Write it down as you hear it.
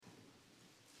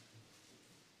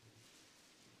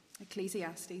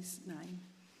Ecclesiastes 9.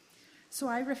 So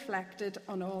I reflected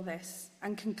on all this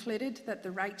and concluded that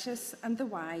the righteous and the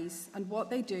wise and what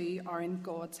they do are in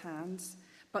God's hands,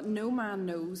 but no man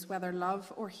knows whether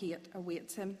love or hate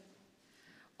awaits him.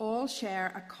 All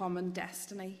share a common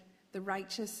destiny, the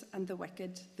righteous and the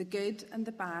wicked, the good and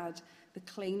the bad, the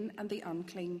clean and the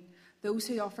unclean, those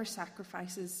who offer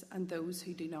sacrifices and those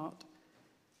who do not.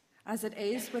 As it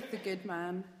is with the good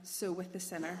man, so with the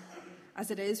sinner. As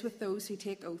it is with those who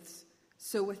take oaths,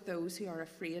 so with those who are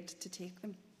afraid to take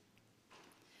them.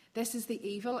 This is the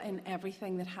evil in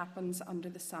everything that happens under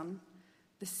the sun.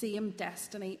 The same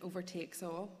destiny overtakes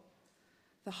all.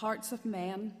 The hearts of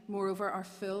men, moreover, are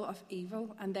full of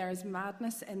evil, and there is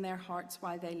madness in their hearts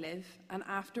while they live, and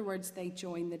afterwards they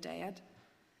join the dead.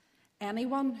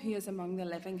 Anyone who is among the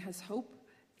living has hope.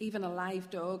 Even a live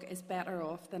dog is better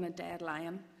off than a dead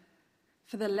lion.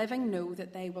 For the living know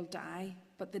that they will die,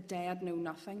 but the dead know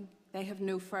nothing. They have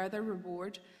no further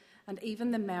reward, and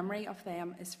even the memory of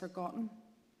them is forgotten.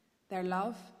 Their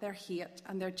love, their hate,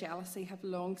 and their jealousy have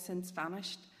long since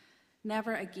vanished.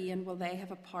 Never again will they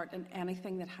have a part in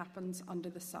anything that happens under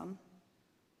the sun.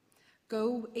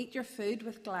 Go, eat your food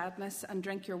with gladness and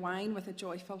drink your wine with a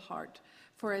joyful heart,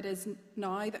 for it is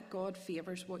now that God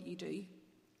favours what you do.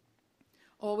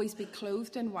 Always be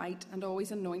clothed in white and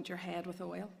always anoint your head with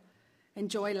oil.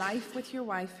 Enjoy life with your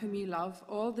wife whom you love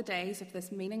all the days of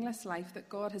this meaningless life that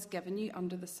God has given you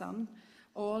under the sun,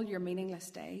 all your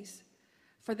meaningless days.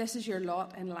 For this is your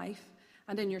lot in life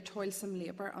and in your toilsome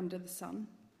labour under the sun.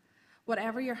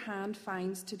 Whatever your hand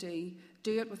finds to do,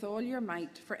 do it with all your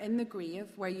might, for in the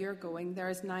grave where you're going there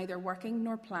is neither working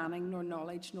nor planning nor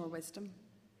knowledge nor wisdom.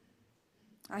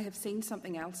 I have seen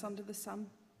something else under the sun.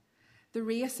 The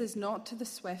race is not to the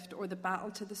swift or the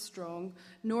battle to the strong,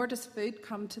 nor does food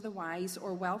come to the wise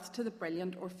or wealth to the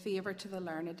brilliant or favour to the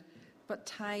learned, but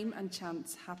time and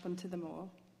chance happen to them all.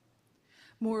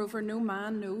 Moreover, no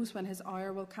man knows when his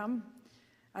hour will come.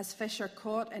 As fish are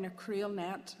caught in a cruel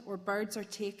net, or birds are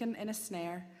taken in a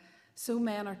snare, so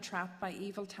men are trapped by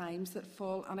evil times that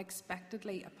fall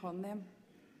unexpectedly upon them.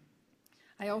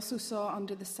 I also saw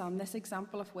under the sun this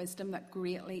example of wisdom that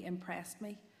greatly impressed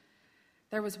me.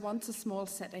 There was once a small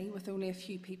city with only a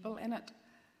few people in it,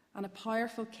 and a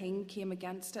powerful king came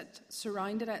against it,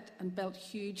 surrounded it, and built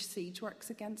huge siege works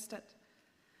against it.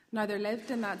 Now there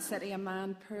lived in that city a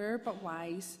man poor but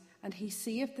wise, and he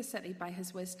saved the city by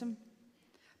his wisdom.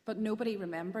 But nobody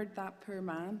remembered that poor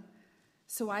man.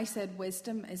 So I said,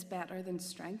 wisdom is better than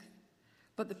strength.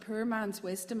 But the poor man's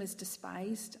wisdom is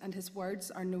despised, and his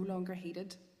words are no longer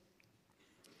heeded.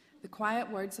 The quiet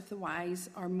words of the wise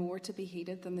are more to be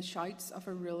heeded than the shouts of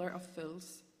a ruler of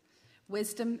fools.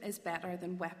 Wisdom is better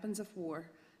than weapons of war,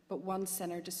 but one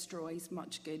sinner destroys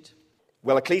much good.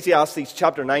 Well, Ecclesiastes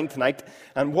chapter 9 tonight,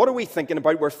 and what are we thinking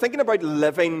about? We're thinking about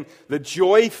living the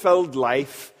joy-filled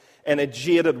life in a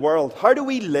jaded world. How do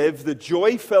we live the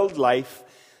joy-filled life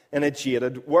in a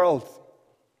jaded world?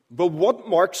 But what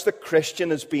marks the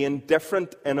Christian as being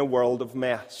different in a world of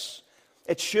mess?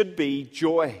 It should be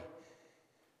joy.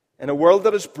 In a world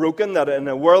that is broken, in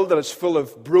a world that is full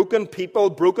of broken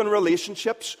people, broken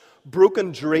relationships,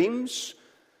 broken dreams,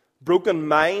 broken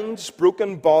minds,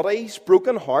 broken bodies,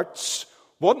 broken hearts,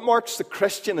 what marks the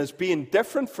Christian as being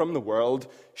different from the world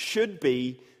should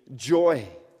be joy.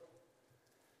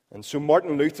 And so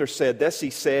Martin Luther said this. He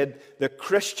said, the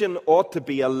Christian ought to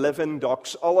be a living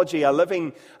doxology, a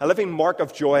living mark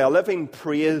of joy, a living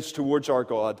praise towards our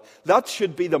God. That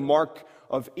should be the mark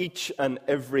of each and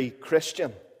every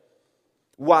Christian.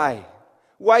 Why?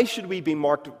 Why should we be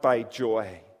marked by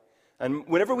joy? And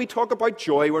whenever we talk about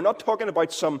joy, we're not talking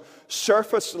about some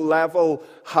surface level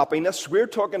happiness. We're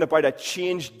talking about a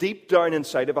change deep down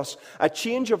inside of us, a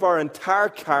change of our entire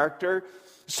character,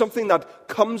 something that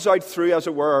comes out through, as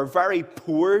it were, our very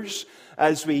pores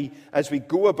as we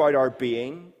go about our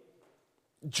being.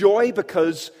 Joy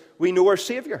because we know our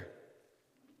Savior.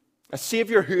 A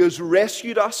Savior who has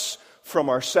rescued us from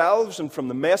ourselves and from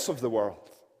the mess of the world.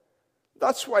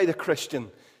 That's why the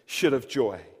Christian should have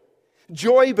joy.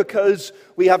 Joy because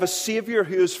we have a Savior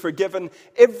who has forgiven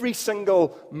every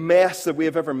single mess that we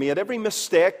have ever made, every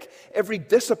mistake, every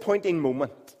disappointing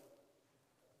moment.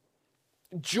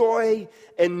 Joy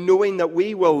in knowing that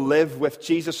we will live with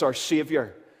Jesus, our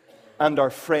Savior, and our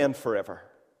friend forever.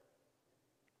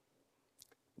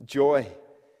 Joy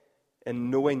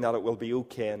in knowing that it will be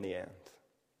okay in the end.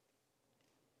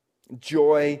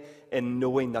 Joy in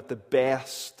knowing that the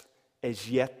best is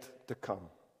yet to come.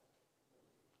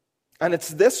 And it's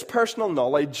this personal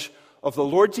knowledge of the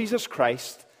Lord Jesus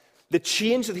Christ, the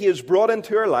change that He has brought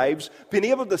into our lives, being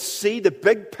able to see the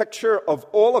big picture of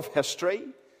all of history,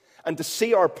 and to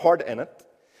see our part in it,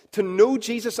 to know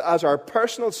Jesus as our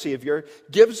personal Savior,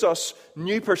 gives us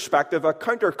new perspective, a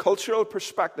countercultural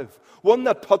perspective, one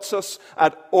that puts us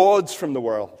at odds from the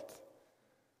world.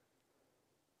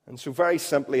 And so very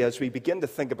simply, as we begin to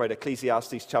think about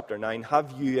Ecclesiastes chapter 9,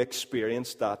 have you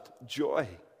experienced that joy?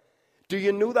 Do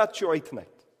you know that joy tonight?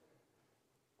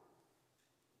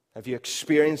 Have you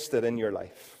experienced it in your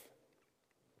life?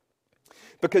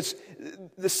 Because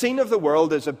the scene of the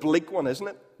world is a bleak one, isn't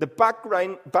it? The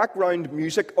background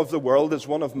music of the world is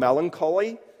one of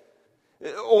melancholy.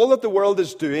 All that the world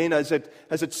is doing as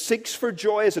it seeks for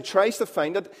joy, as it tries to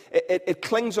find it, it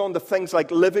clings on to things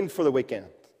like living for the weekend,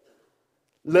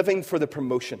 living for the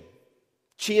promotion,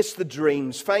 chase the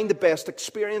dreams, find the best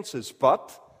experiences,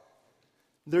 but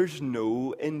there's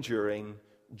no enduring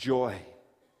joy.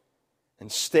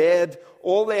 Instead,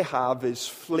 all they have is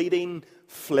fleeting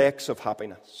flakes of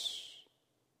happiness.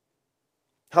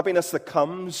 Happiness that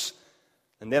comes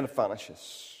and then it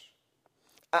vanishes.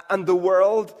 And the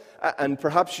world, and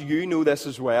perhaps you know this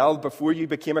as well, before you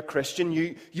became a Christian,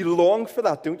 you long for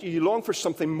that, don't you? You long for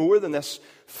something more than this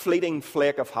fleeting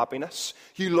flake of happiness.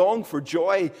 You long for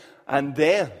joy, and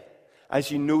then,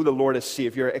 as you know the Lord as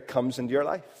Savior, it comes into your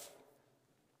life.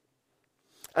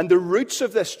 And the roots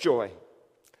of this joy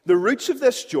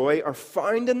are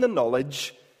found in the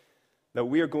knowledge that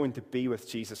we are going to be with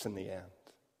Jesus in the end.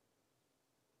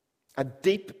 A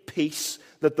deep peace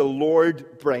that the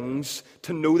Lord brings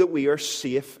to know that we are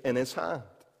safe in His hand,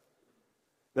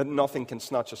 that nothing can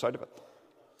snatch us out of it.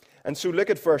 And so look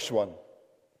at verse 1.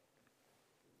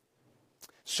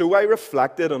 So I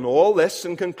reflected on all this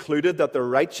and concluded that the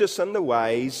righteous and the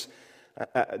wise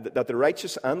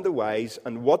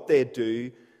and what they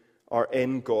do are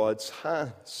in God's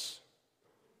hands.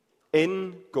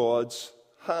 In God's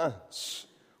hands.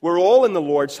 We're all in the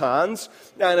Lord's hands,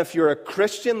 and if you're a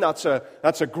Christian, that's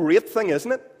a great thing,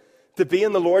 isn't it? To be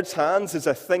in the Lord's hands is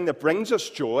a thing that brings us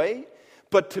joy,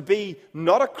 but to be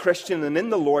not a Christian and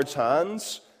in the Lord's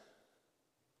hands,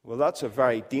 well, that's a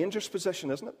very dangerous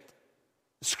position, isn't it?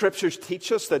 The Scriptures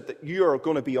teach us that you are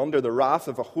going to be under the wrath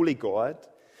of a holy God,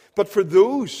 but for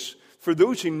those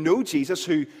who know Jesus,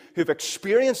 who've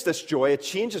experienced this joy, it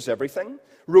changes everything.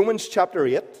 Romans chapter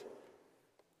 8,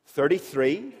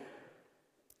 33.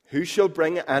 Who shall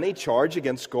bring any charge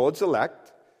against God's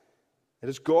elect? It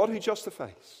is God who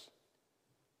justifies.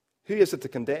 Who is it to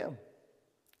condemn?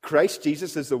 Christ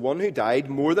Jesus is the one who died,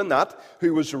 more than that,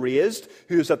 who was raised,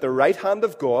 who is at the right hand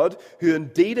of God, who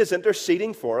indeed is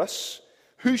interceding for us.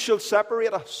 Who shall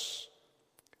separate us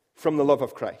from the love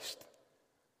of Christ?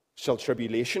 Shall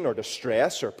tribulation or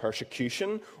distress or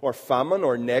persecution or famine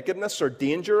or nakedness or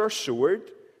danger or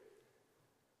sword?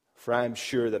 For I am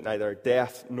sure that neither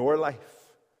death nor life,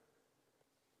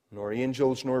 nor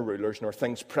angels, nor rulers, nor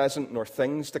things present, nor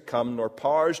things to come, nor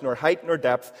powers, nor height, nor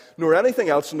depth, nor anything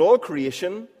else in all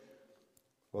creation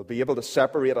will be able to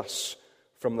separate us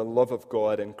from the love of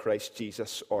God in Christ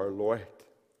Jesus our Lord.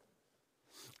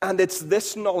 And it's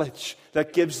this knowledge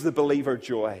that gives the believer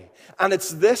joy. And it's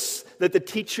this that the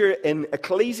teacher in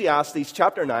Ecclesiastes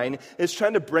chapter 9 is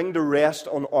trying to bring to rest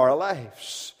on our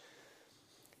lives.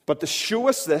 But to show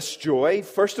us this joy,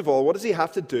 first of all, what does he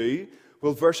have to do?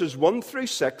 Well, verses 1 through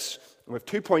 6, we have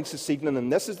 2 points this evening,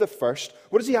 and this is the first.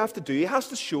 What does he have to do? He has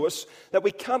to show us that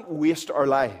we can't waste our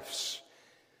lives.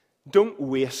 Don't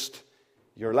waste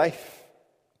your life.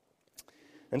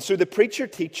 And so the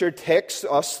preacher-teacher takes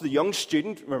us, the young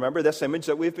student, remember this image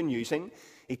that we've been using,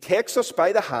 he takes us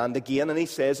by the hand again and he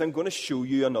says, I'm going to show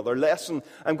you another lesson.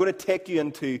 I'm going to take you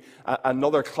into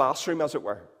another classroom, as it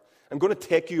were. I'm going to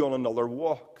take you on another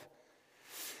walk.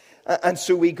 And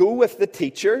so we go with the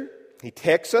teacher. He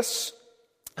takes us,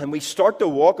 and we start to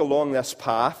walk along this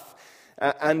path,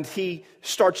 and he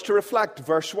starts to reflect.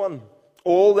 Verse 1,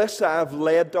 all this I have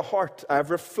laid to heart. I have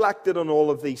reflected on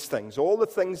all of these things, all the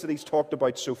things that he's talked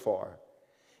about so far.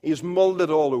 He has mulled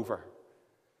it all over.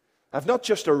 I've not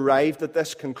just arrived at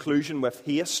this conclusion with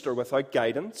haste or without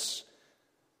guidance.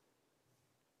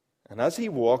 And as he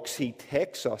walks, he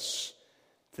takes us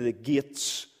to the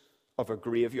gates of a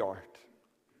graveyard.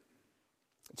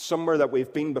 It's somewhere that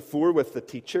we've been before with the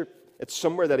teacher. It's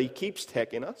somewhere that he keeps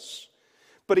taking us.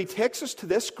 But he takes us to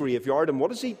this graveyard, and what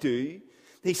does he do?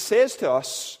 He says to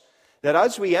us that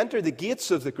as we enter the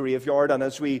gates of the graveyard and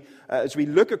as we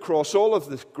look across all of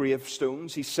the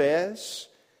gravestones, he says,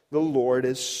 the Lord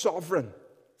is sovereign.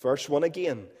 Verse 1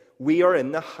 again, we are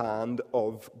in the hand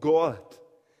of God.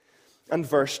 And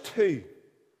verse 2,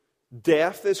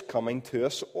 death is coming to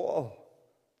us all.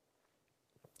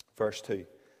 Verse 2,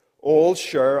 all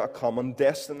share a common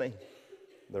destiny,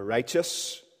 the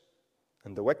righteous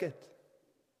and the wicked,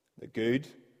 the good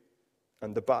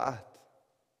and the bad,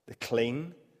 the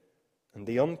clean and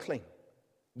the unclean,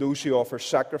 those who offer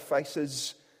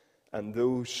sacrifices and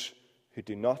those who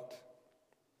do not.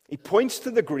 He points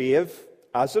to the grave,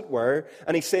 as it were,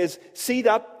 and he says, see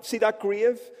that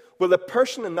grave? Well, the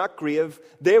person in that grave,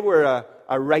 they were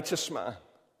a righteous man.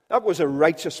 That was a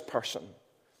righteous person.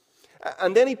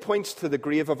 And then he points to the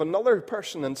grave of another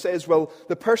person and says, well,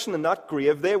 the person in that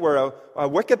grave, they were a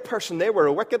wicked person. They were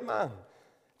a wicked man.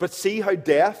 But see how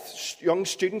death, young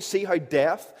students, see how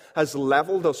death has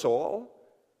leveled us all.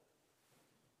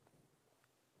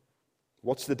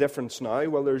 What's the difference now?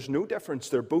 Well, there's no difference.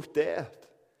 They're both dead.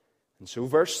 And so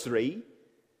verse 3,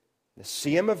 the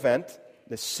same event,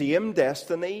 the same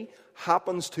destiny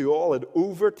happens to all. It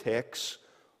overtakes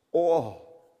all.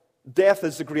 Death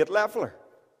is the great leveler.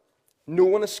 No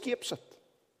one escapes it.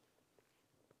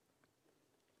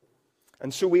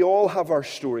 And so we all have our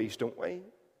stories, don't we?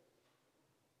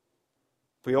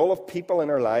 We all have people in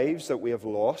our lives that we have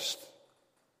lost.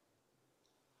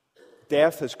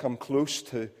 Death has come close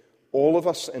to all of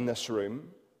us in this room.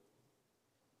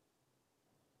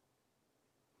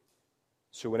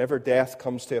 So whenever death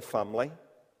comes to a family,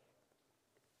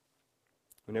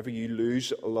 whenever you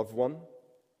lose a loved one,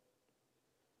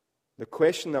 the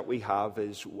question that we have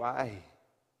is, why?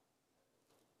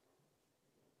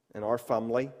 In our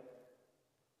family,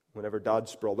 whenever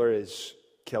Dad's brother is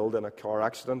killed in a car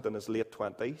accident in his late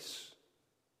 20s,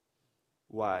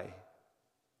 why?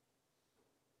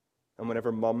 And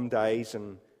whenever Mum dies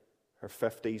in her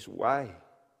 50s, why?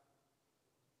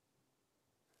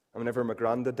 And whenever my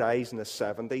granddad dies in his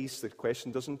 70s, the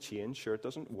question doesn't change. Sure, it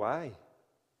doesn't. Why?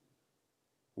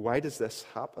 Why does this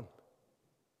happen?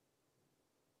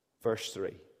 Verse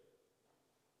 3.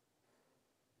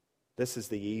 This is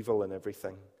the evil in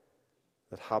everything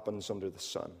that happens under the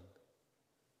sun.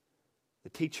 The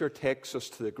teacher takes us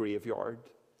to the graveyard,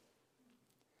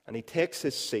 and he takes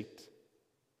his seat,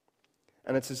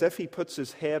 and it's as if he puts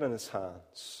his head in his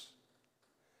hands,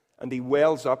 and he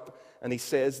wells up, and he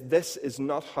says, this is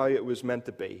not how it was meant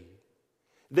to be.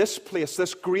 This place,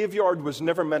 this graveyard was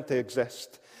never meant to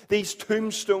exist. These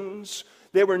tombstones,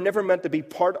 they were never meant to be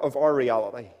part of our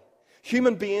reality.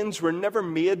 Human beings were never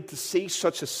made to see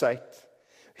such a sight.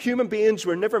 Human beings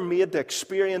were never made to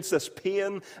experience this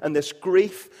pain and this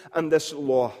grief and this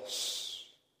loss.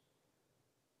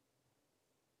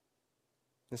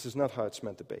 This is not how it's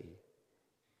meant to be.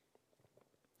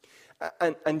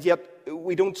 And yet,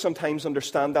 we don't sometimes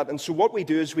understand that. And so what we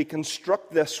do is we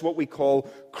construct this, what we call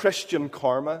Christian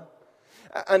karma.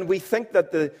 And we think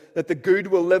that the good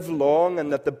will live long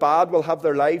and that the bad will have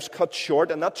their lives cut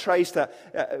short. And that tries to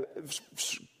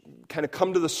kind of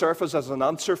come to the surface as an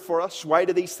answer for us. Why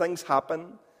do these things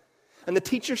happen? And the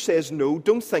teacher says, no,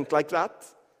 don't think like that.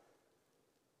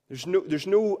 There's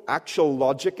no actual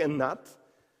logic in that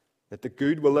the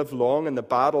good will live long and the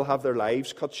bad will have their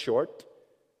lives cut short.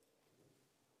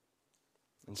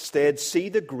 Instead, see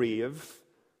the grave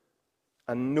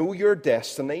and know your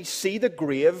destiny. See the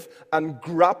grave and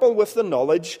grapple with the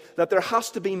knowledge that there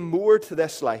has to be more to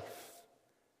this life.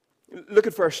 Look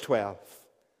at verse 12.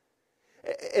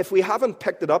 If we haven't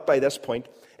picked it up by this point,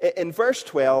 in verse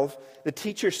 12, the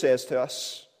teacher says to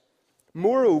us,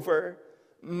 moreover,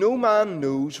 no man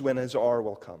knows when his hour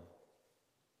will come.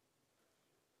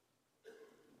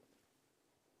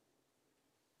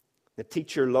 The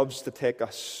teacher loves to take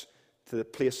us to the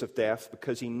place of death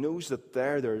because he knows that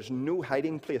there is no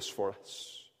hiding place for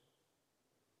us.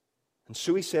 And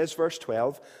so he says, verse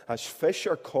 12, as fish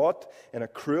are caught in a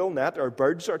cruel net, or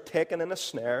birds are taken in a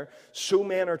snare, so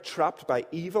men are trapped by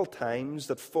evil times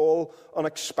that fall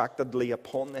unexpectedly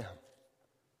upon them.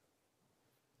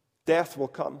 Death will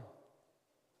come.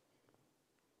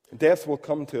 Death will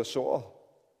come to us all.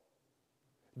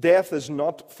 Death is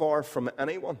not far from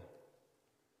anyone.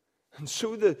 And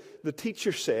so the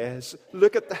teacher says,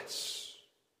 look at this.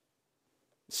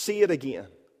 See it again.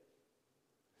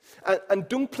 And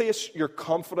don't place your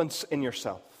confidence in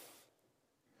yourself.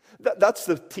 That's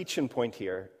the teaching point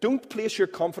here. Don't place your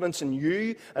confidence in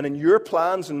you and in your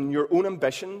plans and your own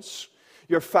ambitions.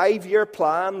 Your 5-year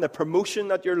plan, the promotion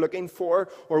that you're looking for,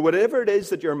 or whatever it is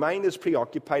that your mind is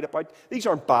preoccupied about. These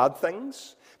aren't bad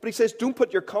things. But he says, don't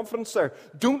put your confidence there.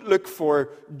 Don't look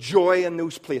for joy in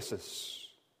those places.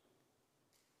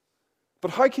 But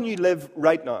how can you live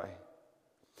right now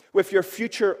with your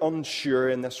future unsure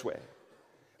in this way?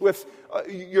 With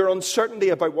your uncertainty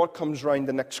about what comes round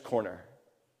the next corner?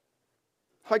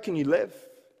 How can you live?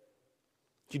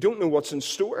 You don't know what's in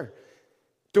store.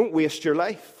 Don't waste your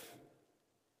life.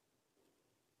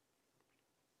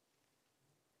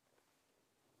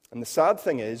 And the sad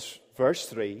thing is, verse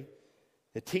 3,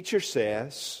 the teacher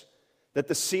says, that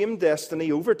the same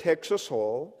destiny overtakes us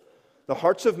all. The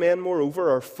hearts of men,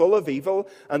 moreover, are full of evil,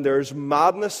 and there is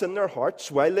madness in their hearts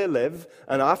while they live,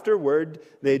 and afterward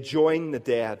they join the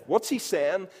dead. What's he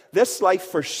saying? This life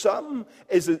for some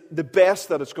is the best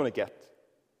that it's going to get.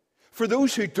 For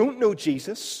those who don't know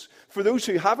Jesus, for those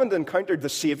who haven't encountered the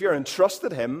Savior and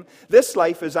trusted him, this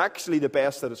life is actually the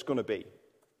best that it's going to be.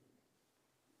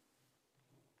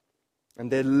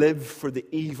 And they live for the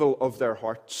evil of their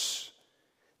hearts.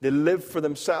 They live for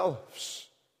themselves.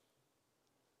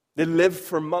 They live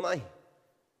for money.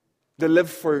 They live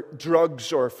for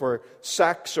drugs or for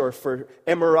sex or for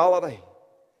immorality.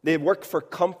 They work for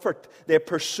comfort. They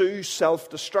pursue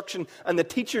self-destruction. And the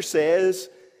teacher says,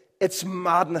 it's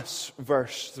madness,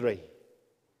 verse 3.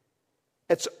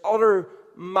 It's utter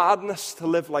madness to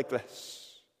live like this.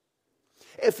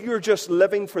 If you're just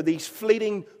living for these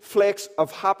fleeting flakes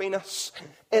of happiness,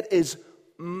 it is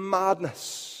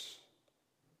madness.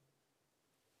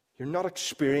 You're not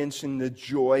experiencing the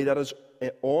joy that is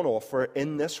on offer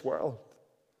in this world.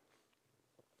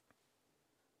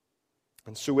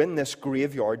 And so in this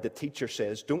graveyard, the teacher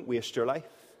says, don't waste your life.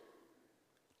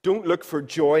 Don't look for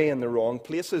joy in the wrong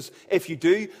places. If you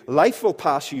do, life will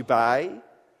pass you by,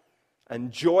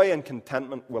 and joy and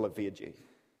contentment will evade you.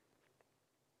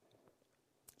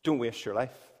 Don't waste your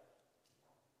life.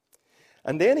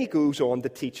 And then he goes on to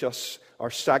teach us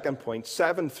our second point,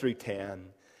 7 through 10.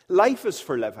 Life is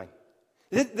for living.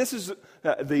 This is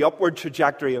the upward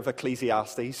trajectory of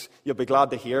Ecclesiastes. You'll be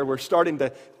glad to hear. We're starting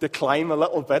to climb a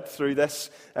little bit through this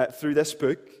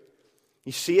book.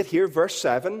 You see it here, verse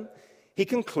 7. He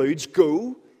concludes,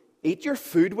 go, eat your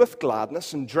food with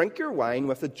gladness and drink your wine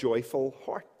with a joyful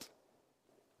heart.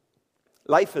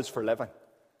 Life is for living.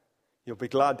 You'll be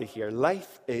glad to hear.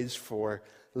 Life is for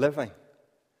living.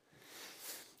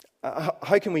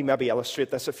 How can we maybe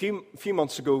illustrate this? A few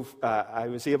months ago, I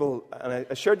was able, and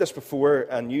I shared this before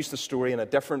and used the story in a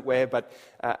different way, but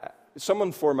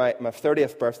someone for my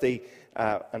 30th birthday,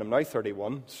 and I'm now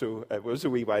 31, so it was a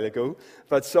wee while ago,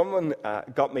 but someone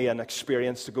got me an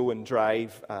experience to go and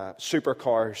drive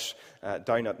supercars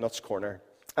down at Nuts Corner.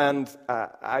 And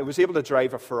I was able to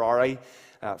drive a Ferrari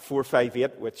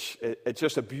 458, which it's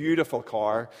just a beautiful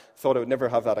car. Thought I would never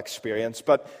have that experience.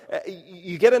 But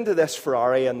you get into this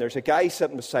Ferrari and there's a guy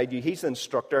sitting beside you. He's the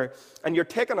instructor. And you're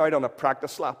taken out on a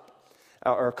practice lap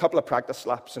or a couple of practice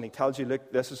laps. And he tells you,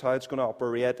 look, this is how it's going to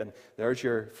operate. And there's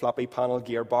your floppy panel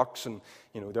gearbox. And,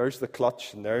 you know, there's the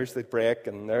clutch and there's the brake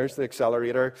and there's the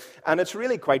accelerator. And it's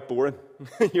really quite boring.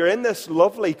 You're in this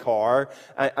lovely car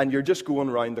and you're just going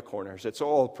around the corners. It's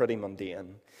all pretty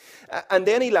mundane. And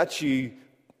then he lets you,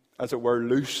 as it were,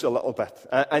 loose a little bit.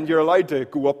 And you're allowed to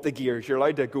go up the gears. You're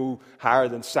allowed to go higher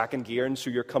than second gear. And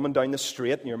so you're coming down the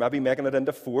straight and you're maybe making it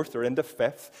into fourth or into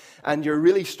fifth. And you're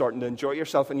really starting to enjoy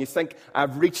yourself. And you think,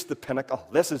 I've reached the pinnacle.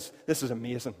 This is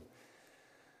amazing.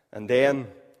 And then,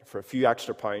 for a few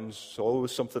extra pounds, it's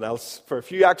always something else. For a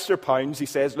few extra pounds, he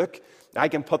says, look, I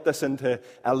can put this into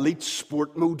elite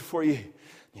sport mode for you.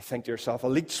 You think to yourself,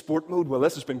 elite sport mode? Well,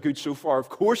 this has been good so far. Of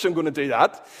course I'm going to do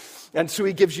that. And so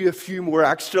he gives you a few more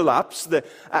extra laps,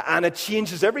 and it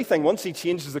changes everything. Once he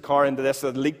changes the car into this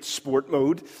elite sport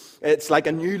mode, it's like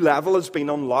a new level has been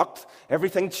unlocked.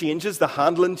 Everything changes. The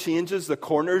handling changes, the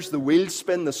corners, the wheel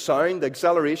spin, the sound, the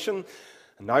acceleration.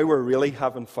 And now we're really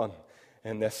having fun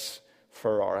in this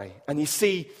Ferrari. And you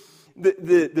see,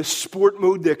 the sport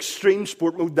mode, the extreme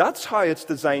sport mode, that's how it's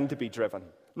designed to be driven.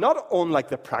 Not on like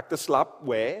the practice lap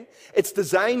way. It's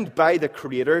designed by the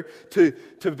Creator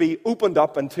to be opened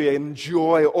up and to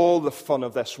enjoy all the fun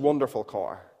of this wonderful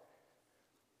car.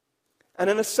 And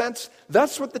in a sense,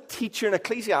 that's what the teacher in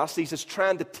Ecclesiastes is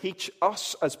trying to teach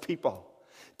us as people.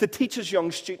 To teach us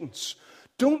young students.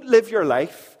 Don't live your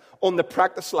life on the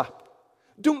practice lap.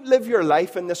 Don't live your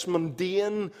life in this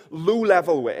mundane,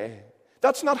 low-level way.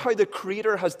 That's not how the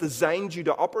Creator has designed you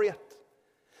to operate.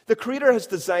 The Creator has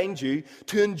designed you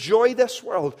to enjoy this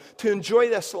world, to enjoy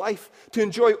this life, to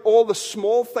enjoy all the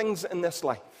small things in this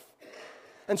life.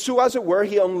 And so, as it were,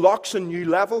 He unlocks a new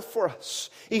level for us.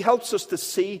 He helps us to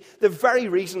see the very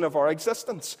reason of our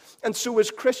existence. And so,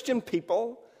 as Christian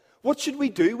people, what should we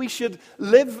do? We should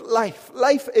live life.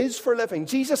 Life is for living.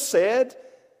 Jesus said,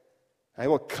 I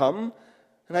will come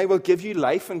and I will give you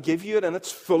life and give you it in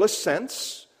its fullest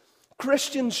sense.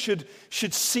 Christians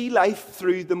should see life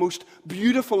through the most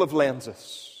beautiful of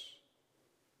lenses.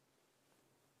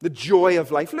 The joy of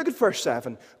life. Look at verse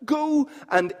 7. Go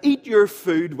and eat your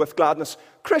food with gladness.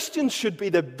 Christians should be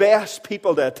the best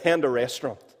people to attend a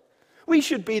restaurant. We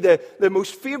should be the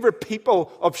most favorite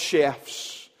people of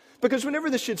chefs. Because whenever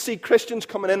they should see Christians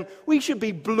coming in, we should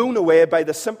be blown away by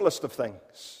the simplest of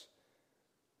things.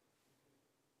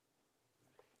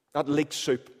 That leek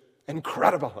soup.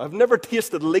 Incredible. I've never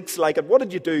tasted leeks like it. What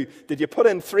did you do? Did you put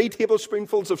in 3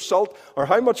 tablespoonfuls of salt? Or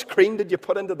how much cream did you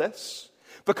put into this?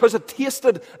 Because it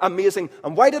tasted amazing.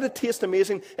 And why did it taste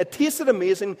amazing? It tasted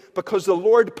amazing because the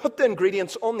Lord put the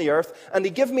ingredients on the earth and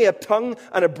He gave me a tongue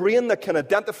and a brain that can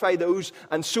identify those,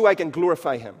 and so I can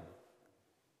glorify Him.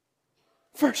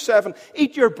 Verse 7,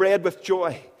 eat your bread with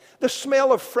joy. The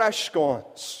smell of fresh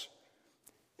scones.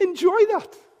 Enjoy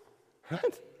that.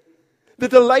 Right? The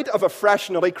delight of a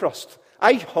fresh nutty crust.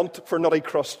 I hunt for nutty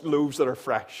crust loaves that are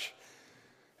fresh.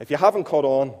 If you haven't caught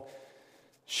on,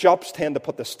 shops tend to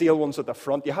put the stale ones at the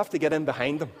front. You have to get in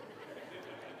behind them.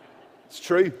 It's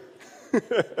true.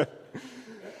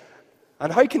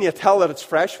 And how can you tell that it's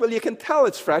fresh? Well, you can tell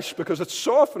it's fresh because it's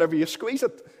soft whenever you squeeze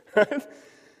it. Right?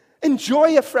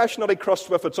 Enjoy a fresh nutty crust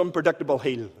with its unpredictable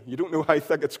heel. You don't know how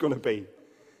thick it's going to be.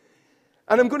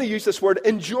 And I'm going to use this word,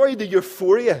 enjoy the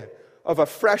euphoria of a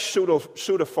fresh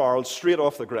soda farl straight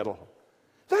off the griddle.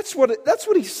 That's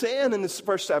what he's saying in this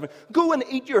verse 7. Go and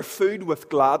eat your food with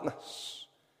gladness.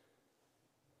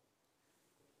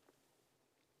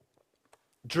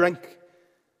 Drink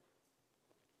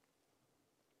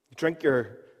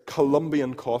your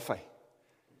Colombian coffee,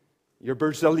 your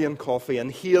Brazilian coffee.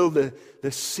 Inhale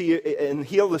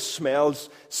the smells,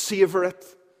 savor it.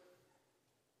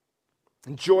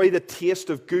 Enjoy the taste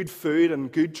of good food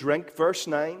and good drink. Verse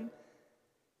 9.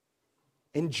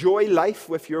 Enjoy life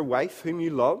with your wife whom you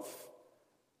love.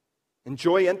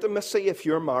 Enjoy intimacy if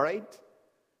you're married.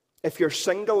 If you're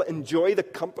single, enjoy the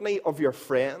company of your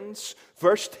friends.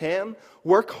 Verse 10,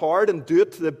 work hard and do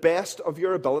it to the best of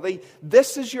your ability.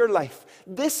 This is your life.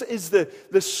 This is the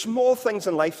small things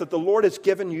in life that the Lord has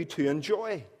given you to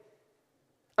enjoy.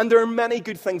 And there are many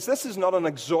good things. This is not an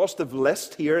exhaustive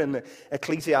list here in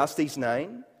Ecclesiastes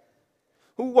 9.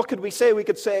 What could we say? We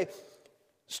could say,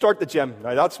 start the gym.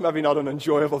 Now, that's maybe not an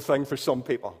enjoyable thing for some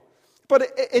people. But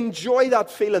enjoy that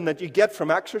feeling that you get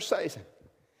from exercising.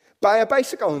 Buy a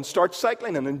bicycle and start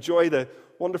cycling and enjoy the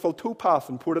wonderful towpath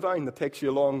in Portadown that takes you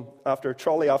along after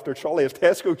trolley of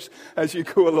Tesco's as you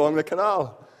go along the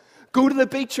canal. Go to the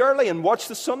beach early and watch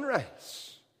the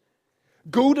sunrise.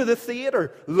 Go to the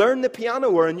theatre, learn the piano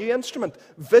or a new instrument,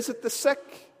 visit the sick,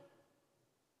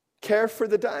 care for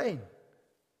the dying.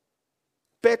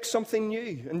 Bake something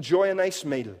new. Enjoy a nice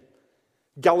meal.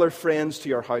 Gather friends to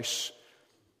your house.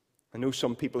 I know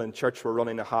some people in church were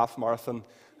running a half marathon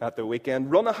at the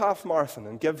weekend. Run a half marathon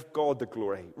and give God the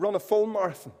glory. Run a full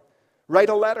marathon. Write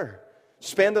a letter.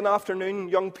 Spend an afternoon,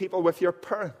 young people, with your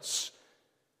parents.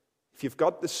 If you've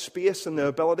got the space and the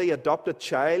ability, adopt a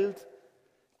child.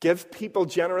 Give people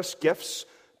generous gifts.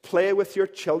 Play with your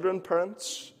children,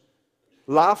 parents.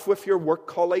 Laugh with your work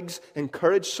colleagues.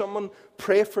 Encourage someone.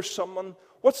 Pray for someone.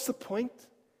 What's the point?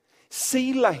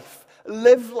 See life.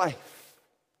 Live life.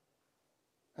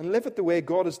 And live it the way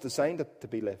God has designed it to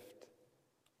be lived.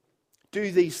 Do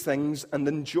these things and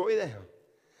enjoy them.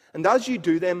 And as you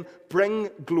do them, bring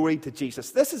glory to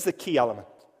Jesus. This is the key element.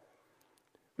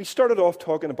 We started off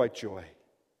talking about joy.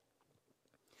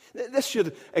 This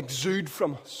should exude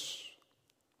from us.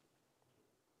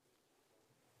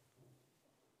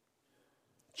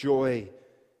 Joy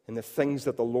in the things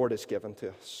that the Lord has given to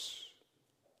us.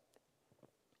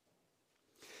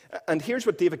 And here's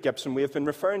what David Gibson, we have been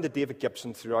referring to David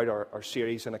Gibson throughout our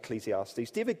series in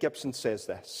Ecclesiastes. David Gibson says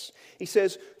this. He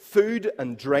says, food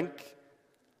and drink,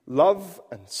 love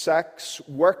and sex,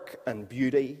 work and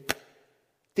beauty,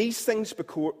 these things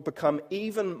become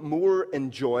even more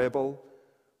enjoyable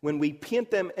when we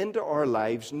paint them into our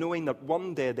lives knowing that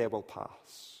one day they will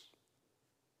pass.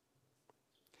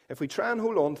 If we try and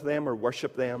hold on to them or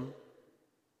worship them,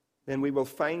 then we will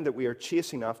find that we are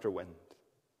chasing after wind.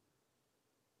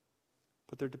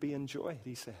 But they're to be enjoyed,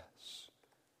 he says,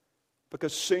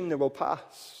 because soon they will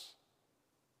pass.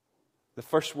 The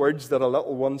first words that a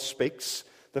little one speaks,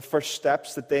 the first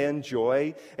steps that they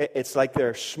enjoy, it's like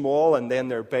they're small and then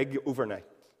they're big overnight.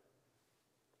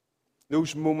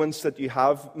 Those moments that you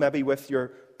have maybe with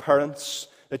your parents,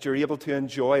 that you're able to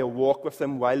enjoy a walk with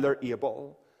them while they're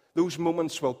able, those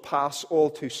moments will pass all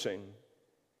too soon.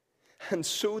 And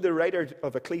so the writer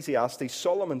of Ecclesiastes,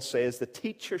 Solomon says, the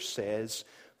teacher says,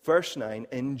 verse 9,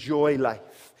 enjoy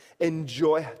life.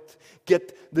 Enjoy it.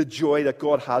 Get the joy that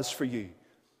God has for you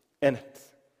in it.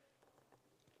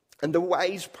 And the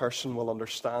wise person will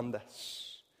understand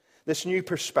this new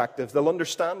perspective. They'll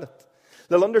understand it.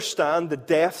 They'll understand the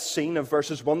death scene of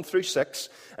verses 1 through 6.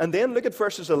 And then look at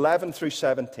verses 11 through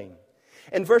 17.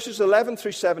 In verses 11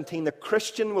 through 17, the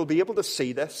Christian will be able to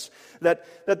see this, that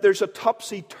there's a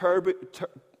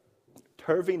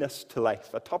topsy-turviness to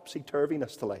life. A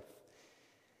topsy-turviness to life.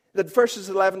 That verses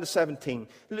 11 to 17,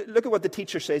 look at what the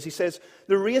teacher says. He says,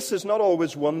 the race is not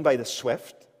always won by the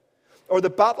swift, or the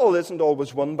battle isn't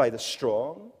always won by the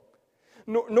strong,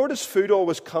 nor does food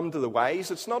always come to the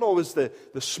wise. It's not always the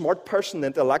smart person, the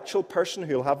intellectual person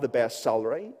who'll have the best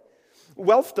salary.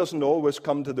 Wealth doesn't always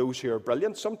come to those who are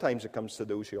brilliant. Sometimes it comes to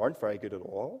those who aren't very good at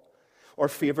all, or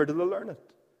favor to the learned.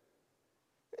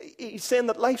 He's saying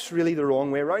that life's really the wrong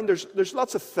way around. There's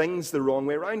lots of things the wrong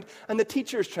way around. And the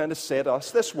teacher is trying to say to us,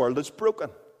 this world is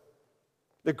broken.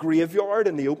 The graveyard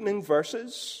in the opening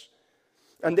verses,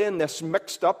 and then this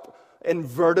mixed up,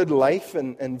 inverted life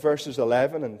in verses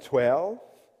 11 and 12.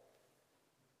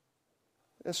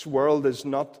 This world is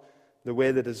not the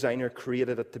way the designer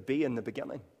created it to be in the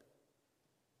beginning.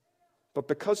 But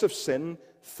because of sin,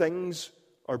 things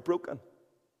are broken.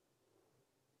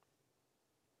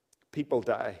 People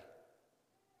die.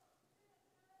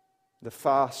 The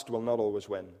fast will not always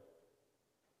win.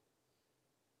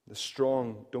 The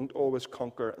strong don't always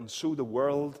conquer, and so the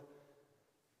world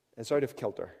is out of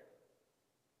kilter.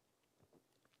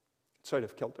 It's out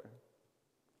of kilter.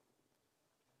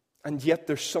 And yet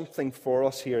there's something for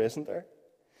us here, isn't there?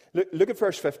 Look at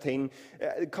verse 15.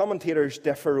 Commentators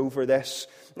differ over this,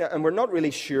 and we're not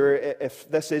really sure if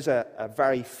this is a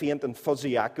very faint and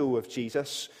fuzzy echo of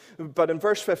Jesus. But in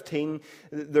verse 15,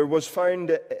 there was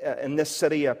found in this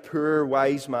city a poor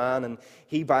wise man, and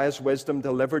he by his wisdom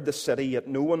delivered the city, yet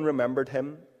no one remembered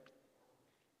him.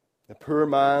 The poor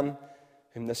man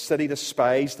whom the city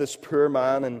despised, this poor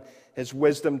man and his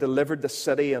wisdom delivered the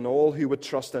city and all who would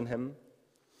trust in him.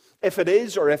 If it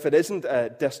is or if it isn't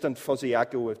a distant, fuzzy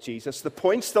echo of Jesus, the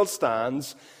point still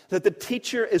stands that the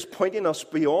teacher is pointing us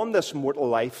beyond this mortal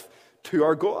life to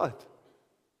our God.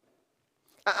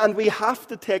 And we have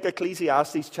to take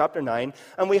Ecclesiastes chapter 9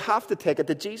 and we have to take it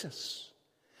to Jesus.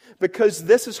 Because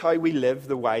this is how we live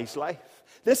the wise life.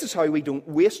 This is how we don't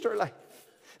waste our life.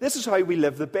 This is how we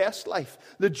live the best life,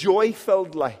 the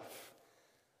joy-filled life.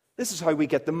 This is how we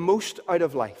get the most out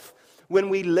of life, when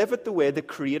we live it the way the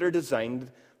Creator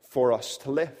designed for us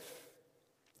to live,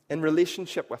 in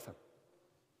relationship with Him.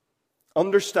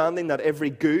 Understanding that every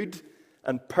good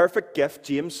and perfect gift,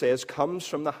 James says, comes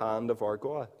from the hand of our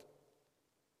God.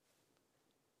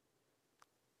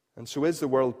 And so is the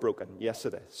world broken? Yes,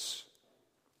 it is.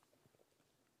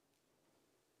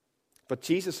 But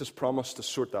Jesus has promised to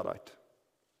sort that out.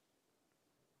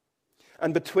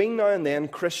 And between now and then,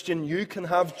 Christian, you can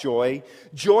have joy.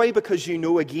 Joy because you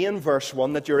know, again, verse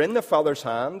 1, that you're in the Father's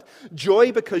hand.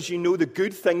 Joy because you know the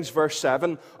good things, verse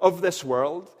 7, of this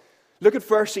world. Look at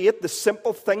verse 8, the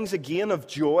simple things again of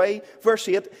joy. Verse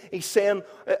 8, he's saying,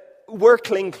 wear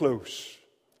clean clothes.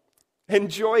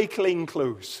 Enjoy clean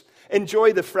clothes.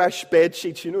 Enjoy the fresh bed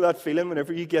sheets. You know that feeling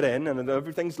whenever you get in and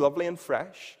everything's lovely and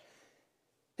fresh.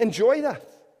 Enjoy that.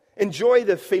 Enjoy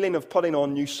the feeling of putting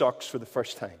on new socks for the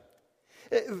first time.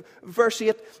 Verse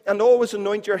 8, and always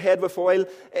anoint your head with oil.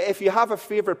 If you have a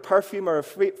favorite perfume or a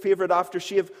favorite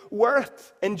aftershave, wear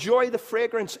it. Enjoy the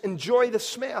fragrance. Enjoy the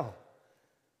smell.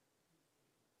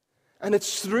 And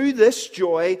it's through this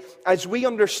joy, as we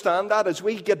understand that, as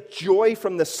we get joy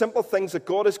from the simple things that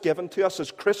God has given to us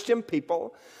as Christian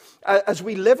people, as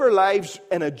we live our lives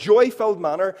in a joy-filled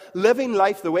manner, living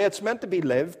life the way it's meant to be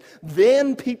lived,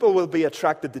 then people will be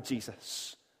attracted to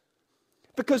Jesus.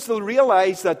 Because they'll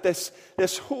realize that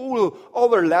this whole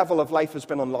other level of life has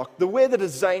been unlocked, the way the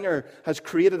designer has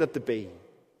created it to be.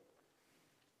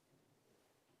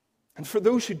 And for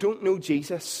those who don't know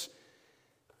Jesus,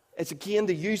 it's again,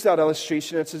 to use that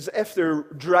illustration, it's as if they're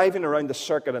driving around the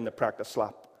circuit in the practice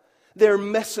lap. They're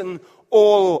missing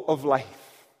all of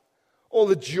life, all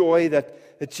the joy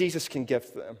that Jesus can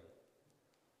give them,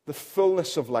 the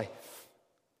fullness of life.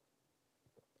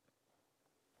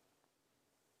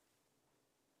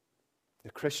 The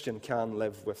Christian can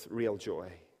live with real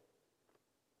joy.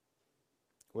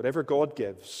 Whatever God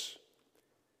gives,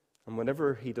 and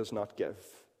whatever He does not give,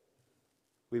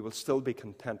 we will still be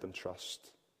content and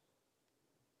trust.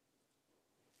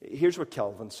 Here's what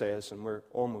Calvin says, and we're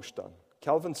almost done.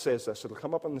 Calvin says this, it'll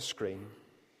come up on the screen.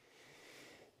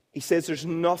 He says, there's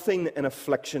nothing in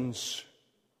afflictions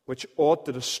which ought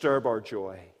to disturb our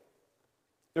joy.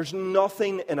 There's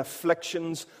nothing in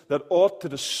afflictions that ought to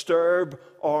disturb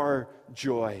our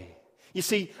joy. You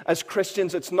see, as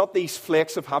Christians, it's not these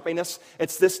flakes of happiness.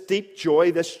 It's this deep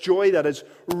joy, this joy that is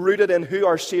rooted in who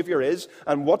our Savior is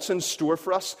and what's in store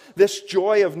for us. This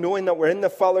joy of knowing that we're in the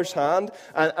Father's hand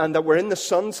and that we're in the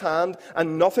Son's hand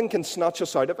and nothing can snatch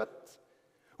us out of it.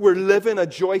 We're living a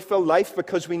joy-filled life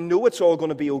because we know it's all going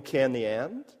to be okay in the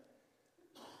end.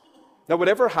 That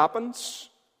whatever happens,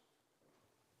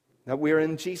 that we're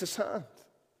in Jesus' hand.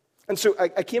 And so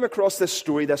I came across this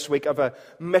story this week of a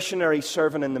missionary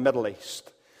serving in the Middle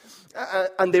East.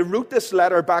 And they wrote this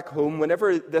letter back home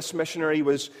whenever this missionary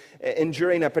was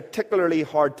enduring a particularly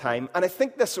hard time. And I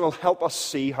think this will help us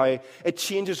see how it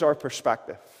changes our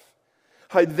perspective.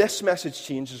 How this message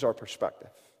changes our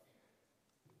perspective.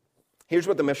 Here's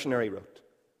what the missionary wrote.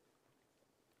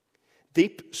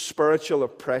 Deep spiritual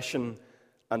oppression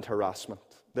and harassment.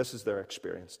 This is their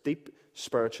experience. Deep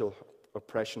spiritual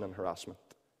oppression and harassment.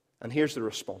 And here's the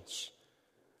response.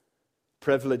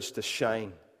 Privileged to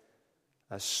shine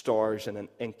as stars in an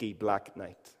inky black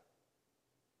night.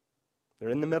 They're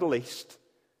in the Middle East.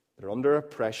 They're under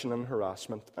oppression and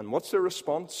harassment. And what's their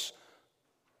response?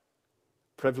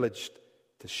 Privileged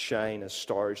to shine as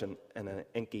stars in an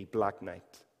inky black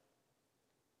night.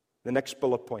 The next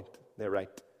bullet point, they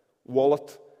write,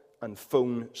 wallet and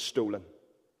phone stolen.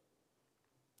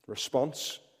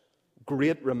 Response,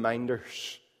 great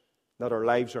reminders that our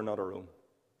lives are not our own.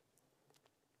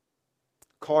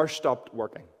 Car stopped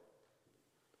working.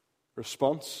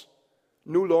 Response,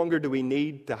 no longer do we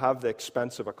need to have the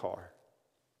expense of a car.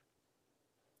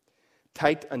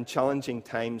 Tight and challenging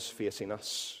times facing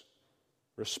us.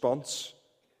 Response,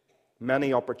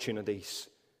 many opportunities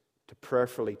to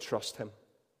prayerfully trust Him.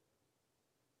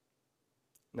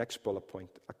 Next bullet point,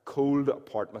 a cold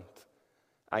apartment.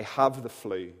 I have the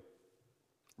flu.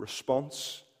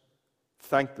 Response,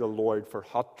 thank the Lord for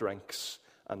hot drinks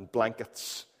and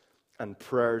blankets and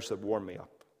prayers that warm me up.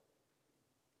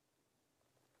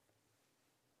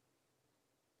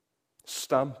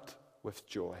 Stamped with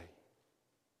joy.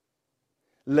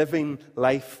 Living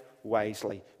life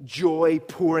wisely. Joy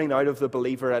pouring out of the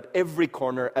believer at every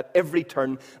corner, at every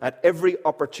turn, at every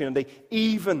opportunity,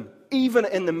 even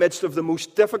in the midst of the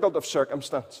most difficult of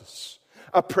circumstances.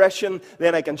 Oppression,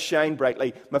 then I can shine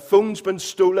brightly. My phone's been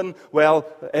stolen, well,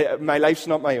 my life's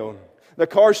not my own. The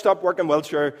car stopped working, well,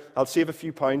 sure, I'll save a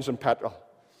few pounds on petrol.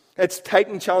 It's tight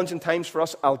and challenging times for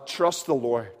us, I'll trust the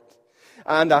Lord.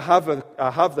 And I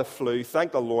have the flu,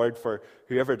 thank the Lord for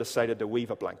whoever decided to weave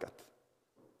a blanket.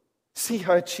 See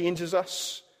how it changes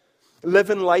us?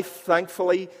 Living life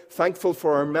thankfully, thankful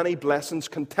for our many blessings,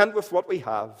 content with what we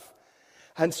have.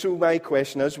 And so my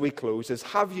question as we close is,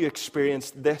 have you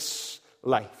experienced this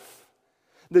life?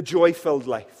 The joy-filled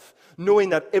life, knowing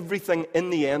that everything in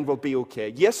the end will be okay.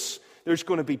 Yes, there's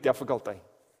going to be difficulty.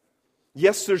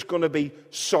 Yes, there's going to be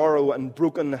sorrow and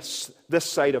brokenness this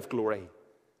side of glory.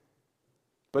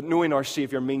 But knowing our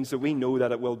Savior means that we know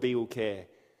that it will be okay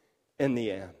in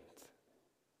the end.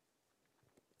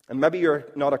 And maybe you're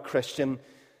not a Christian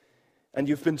and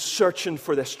you've been searching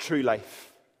for this true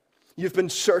life. You've been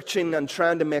searching and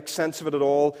trying to make sense of it at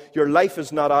all. Your life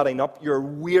is not adding up. You're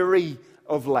weary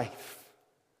of life.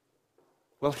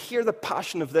 Well, hear the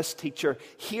passion of this teacher.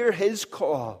 Hear his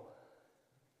call.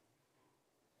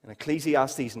 In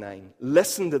Ecclesiastes 9,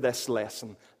 listen to this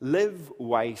lesson. Live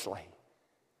wisely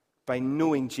by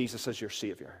knowing Jesus as your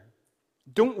Savior.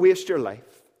 Don't waste your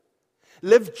life.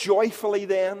 Live joyfully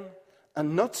then,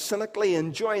 and not cynically,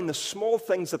 enjoying the small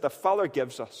things that the Father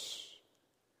gives us.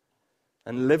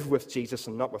 And live with Jesus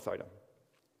and not without Him.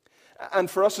 And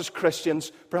for us as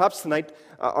Christians, perhaps tonight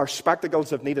our spectacles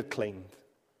have needed cleaned.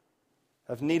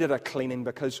 Have needed a cleaning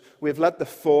because we've let the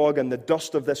fog and the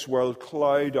dust of this world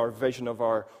cloud our vision of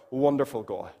our wonderful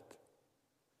God.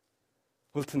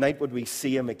 Well, tonight would we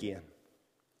see Him again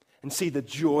and see the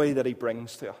joy that He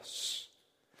brings to us?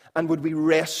 And would we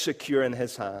rest secure in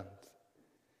His hand,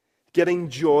 getting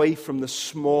joy from the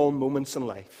small moments in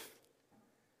life,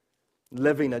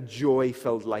 living a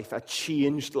joy-filled life, a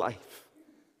changed life,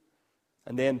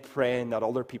 and then praying that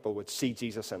other people would see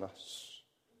Jesus in us.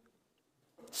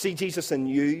 See Jesus in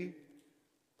you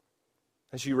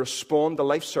as you respond to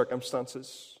life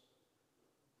circumstances.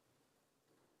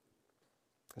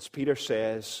 As Peter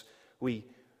says,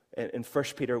 in 1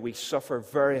 Peter, we suffer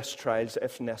various trials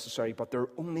if necessary, but they're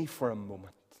only for a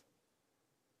moment.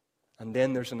 And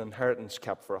then there's an inheritance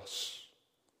kept for us,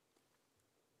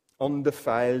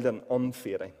 undefiled and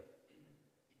unfading.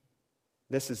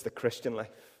 This is the Christian life,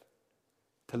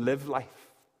 to live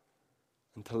life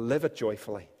and to live it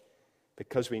joyfully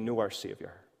because we know our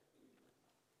Savior.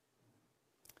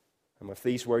 And with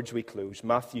these words we close.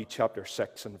 Matthew chapter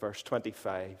 6 and verse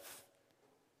 25.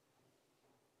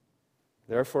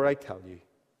 Therefore I tell you,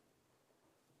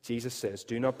 Jesus says,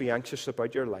 do not be anxious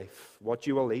about your life, what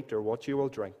you will eat or what you will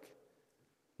drink,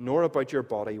 nor about your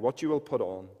body, what you will put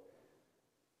on.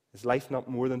 Is life not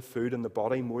more than food, and the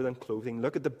body more than clothing?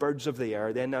 Look at the birds of the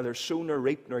air. They neither sow nor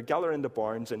reap nor gather into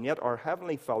barns, and yet our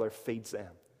heavenly Father feeds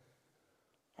them.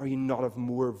 Are you not of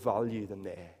more value than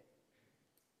they?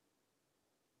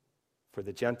 For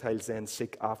the Gentiles then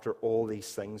seek after all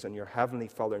these things, and your heavenly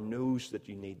Father knows that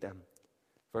you need them.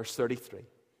 Verse 33,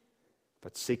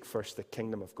 but seek first the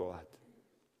kingdom of God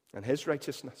and his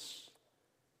righteousness,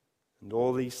 and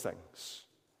all these things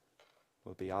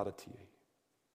will be added to you.